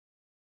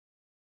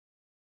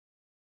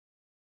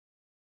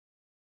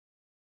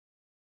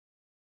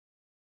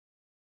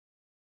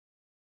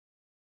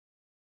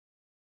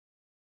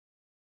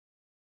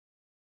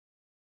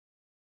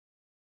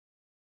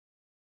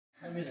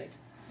music.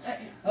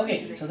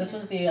 Okay, so this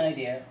was the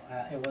idea.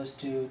 It was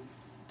to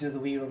do the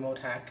Wii Remote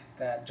hack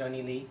that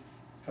Johnny Lee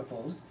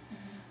proposed.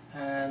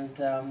 And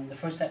the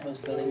first step was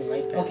building the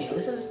light pen. Okay,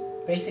 this is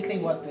basically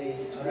what the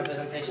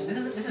representation. This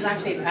is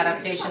actually an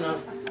adaptation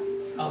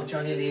of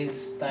Johnny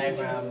Lee's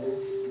diagram.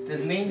 The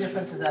main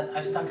difference is that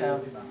I've stuck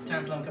a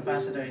tantalum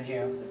capacitor in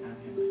here.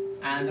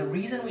 And the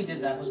reason we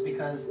did that was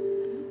because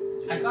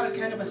I got a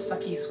kind of a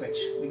sucky switch.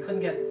 We couldn't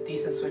get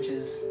decent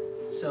switches.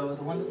 So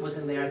the one that was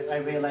in there, I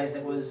realized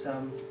it was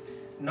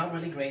not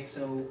really great.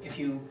 So if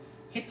you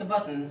hit the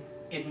button,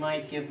 it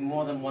might give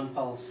more than one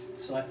pulse.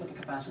 So I put the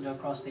capacitor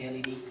across the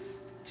LED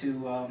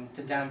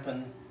to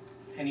dampen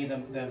any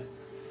of the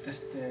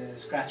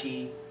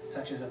scratchy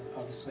touches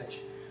of the switch.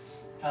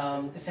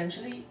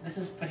 Essentially, this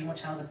is pretty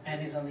much how the pen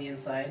is on the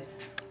inside.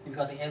 You've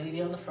got the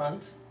LED on the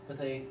front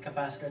with a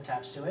capacitor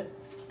attached to it.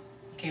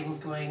 Cables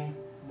going,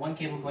 one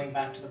cable going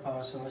back to the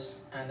power source,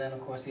 and then of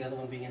course the other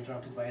one being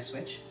interrupted by a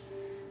switch.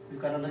 We've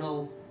got a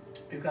little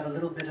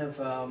bit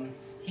of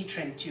heat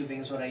shrink tubing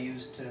is what I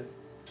use to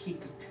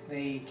keep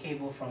the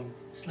cable from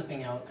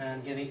slipping out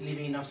and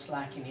leaving enough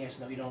slack in here so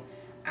that we don't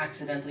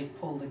accidentally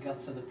pull the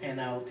guts of the pen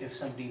out if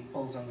somebody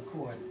pulls on the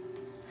cord.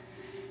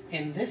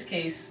 In this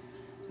case,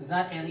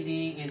 that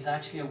LED is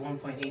actually a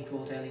 1.8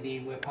 volt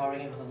LED. We're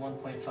powering it with a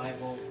 1.5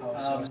 volt power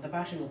source. The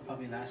battery will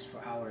probably last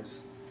for hours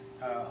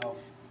of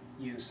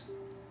use.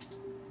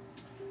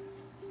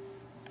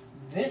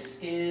 This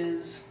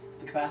is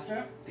the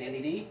capacitor, the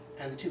LED,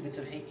 and the two bits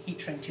of heat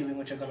shrink tubing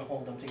which are going to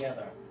hold them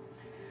together.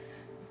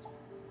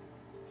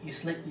 You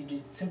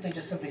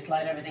simply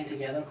slide everything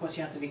together. Of course,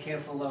 you have to be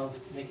careful of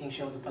making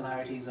sure the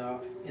polarities are.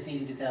 It's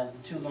easy to tell.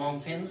 The two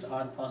long pins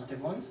are the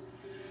positive ones,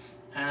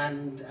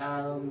 and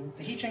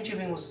the heat shrink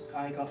tubing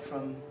I got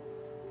from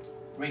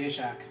Radio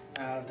Shack.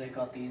 They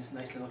got these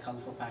nice little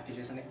colorful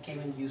packages, and it came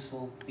in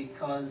useful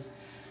because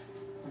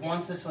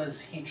once this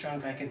was heat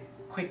shrunk, I could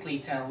quickly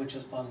tell which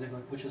was positive,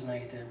 which was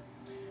negative.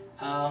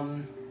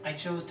 I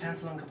chose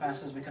tantalum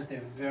capacitors because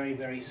they're very,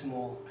 very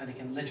small and they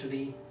can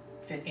literally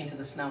fit into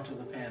the snout of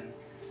the pen.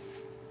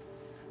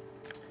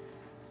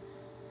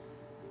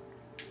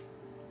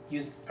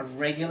 Use a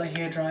regular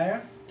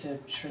hairdryer to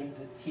shrink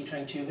the heat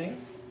shrink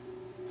tubing.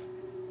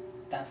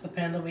 That's the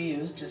pen that we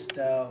use, just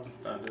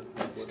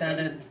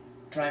standard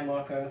dry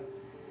marker.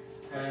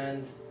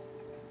 And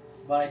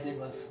what I did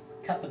was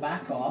cut the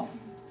back off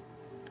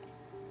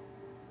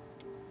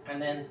and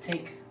then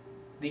take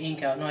the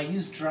ink out. Now I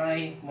use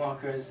dry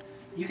markers.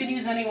 You can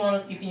use any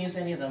one, you can use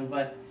any of them,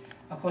 but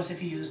of course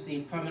if you use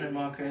the permanent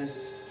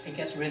markers, it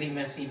gets really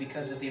messy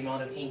because of the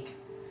amount of ink.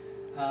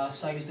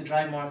 So I used the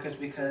dry markers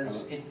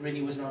because it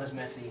really was not as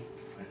messy.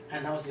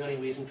 And that was the only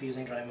reason for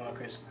using dry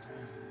markers.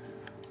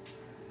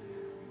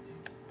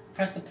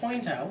 Press the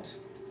point out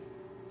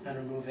and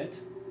remove it.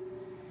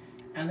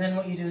 And then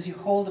what you do is you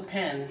hold the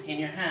pen in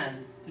your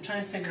hand to try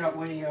and figure out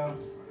where your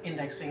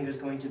index finger is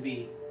going to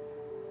be.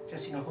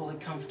 Just, hold it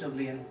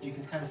comfortably and you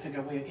can kind of figure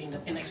out where your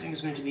index finger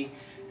is going to be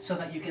so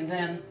that you can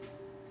then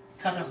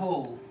cut a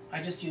hole.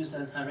 I just used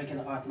a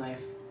regular art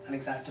knife, an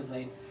X-Acto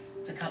blade,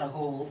 to cut a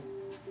hole,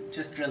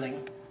 just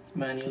drilling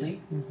manually.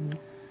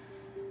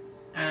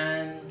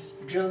 And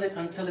drilled it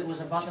until it was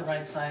about the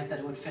right size that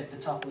it would fit the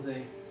top of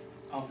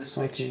the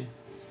switch. Okay.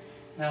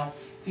 Now,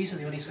 these were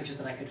the only switches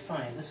that I could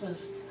find.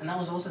 And that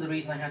was also the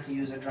reason I had to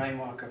use a dry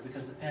marker,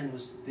 because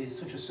the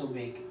switch was so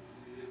big.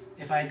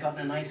 If I had gotten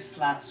a nice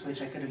flat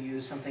switch, I could have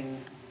used something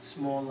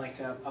small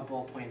like a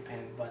ballpoint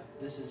pen, but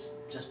this is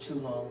just too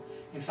long.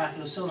 In fact,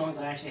 it was so long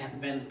that I actually had to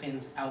bend the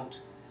pins out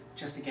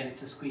just to get it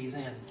to squeeze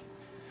in.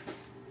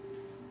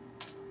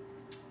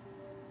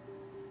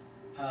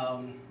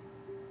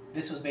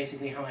 This was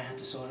basically how I had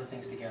to solder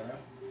things together.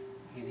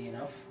 Easy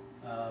enough.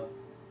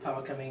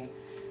 Power coming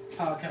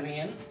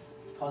in,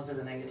 positive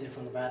and negative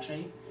from the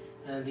battery,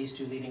 and these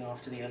two leading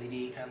off to the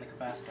LED and the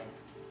capacitor.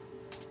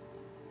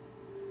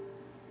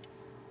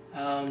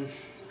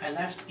 I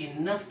left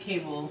enough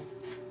cable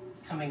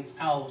coming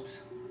out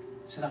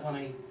so that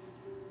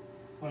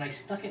when I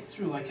stuck it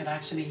through, I could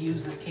actually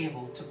use this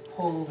cable to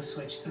pull the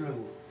switch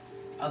through.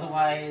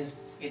 Otherwise,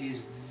 it is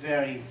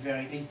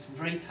it's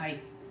very tight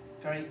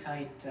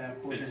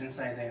quarters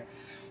inside there.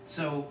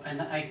 So,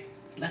 and I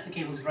left the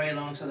cables very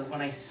long so that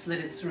when I slid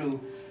it through,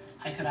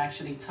 I could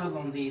actually tug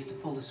on these to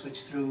pull the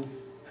switch through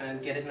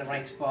and get it in the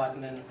right spot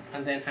and then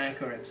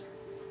anchor it.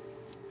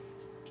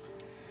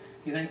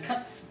 You then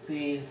cut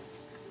the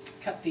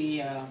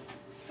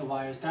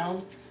wires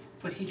down,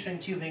 put heat shrink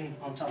tubing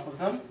on top of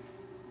them.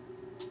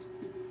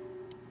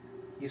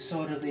 You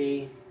solder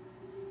the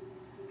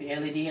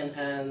LED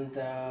and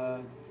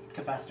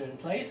capacitor in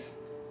place.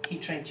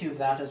 Heat shrink tube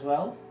that as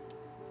well.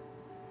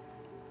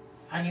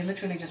 And you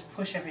literally just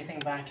push everything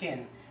back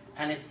in.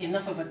 And it's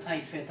enough of a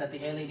tight fit that the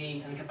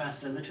LED and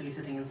capacitor are literally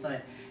sitting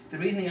inside. The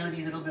reason the LED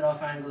is a little bit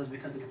off angle is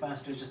because the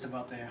capacitor is just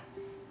about there.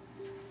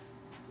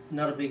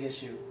 Not a big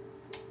issue.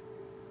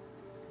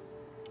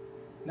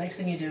 Next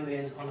thing you do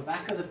is, on the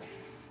back of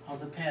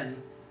the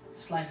pen,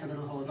 slice a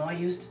little hole. Now I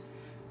used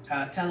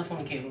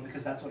telephone cable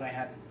because that's what I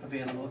had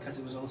available, because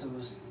it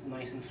was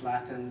nice and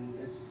flat and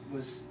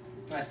was,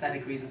 for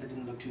aesthetic reasons, it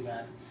didn't look too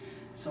bad.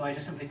 So I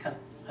just simply cut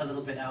a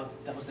little bit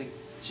out that was like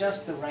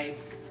just the right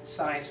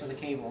size for the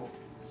cable.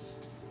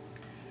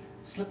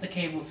 Slip the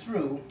cable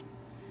through,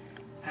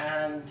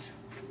 and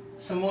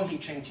some more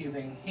heat shrink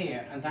tubing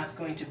here, and that's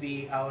going to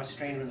be our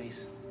strain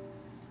release.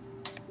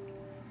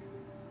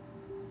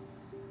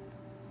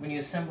 When you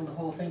assemble the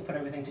whole thing, put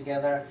everything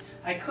together,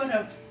 I could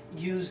have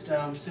used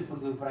super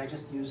glue, but I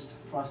just used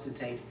frosted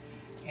tape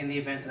in the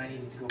event that I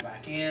needed to go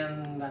back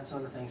in, that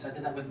sort of thing. So I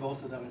did that with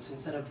both of them. So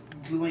instead of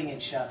gluing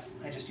it shut,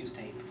 I just used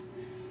tape.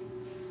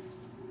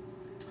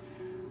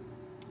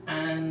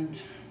 And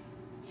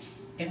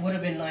it would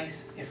have been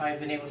nice if I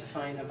had been able to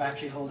find a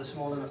battery holder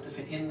small enough to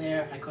fit in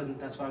there. I couldn't,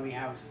 that's why we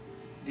have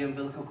the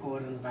umbilical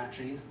cord and the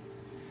batteries.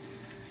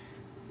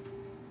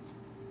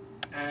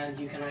 And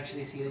you can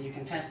actually see that you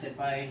can test it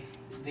by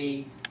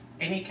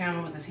any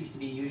camera with a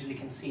CCD usually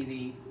can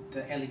see the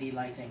LED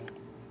lighting.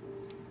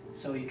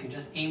 So you can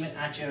just aim it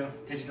at your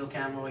digital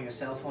camera or your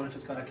cell phone if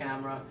it's got a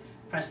camera,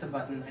 press the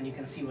button, and you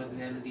can see whether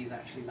the LED is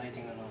actually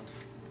lighting or not.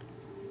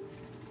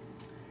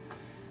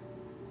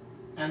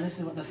 And this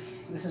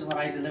is what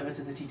I deliver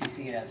to the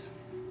TTC as,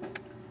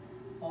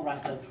 all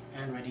wrapped up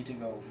and ready to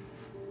go.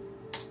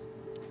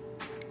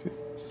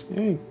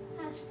 Okay.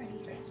 That's pretty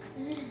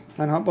good.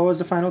 And what was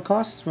the final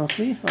cost,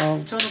 roughly?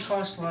 Total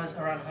cost was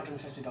around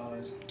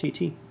 $150.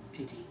 TT.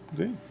 TT.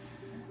 Great.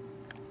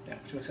 Yeah,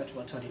 which works out to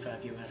about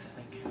 25 US,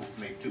 I think. Let's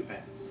make 2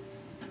 pens.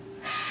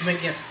 To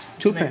make, yes,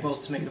 Two to make pens.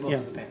 both, to make the both Yeah.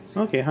 of the pens.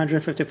 Okay,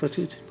 150 for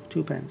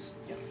two pens.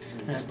 Yes.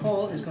 And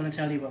Paul is going to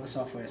tell you about the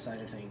software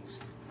side of things.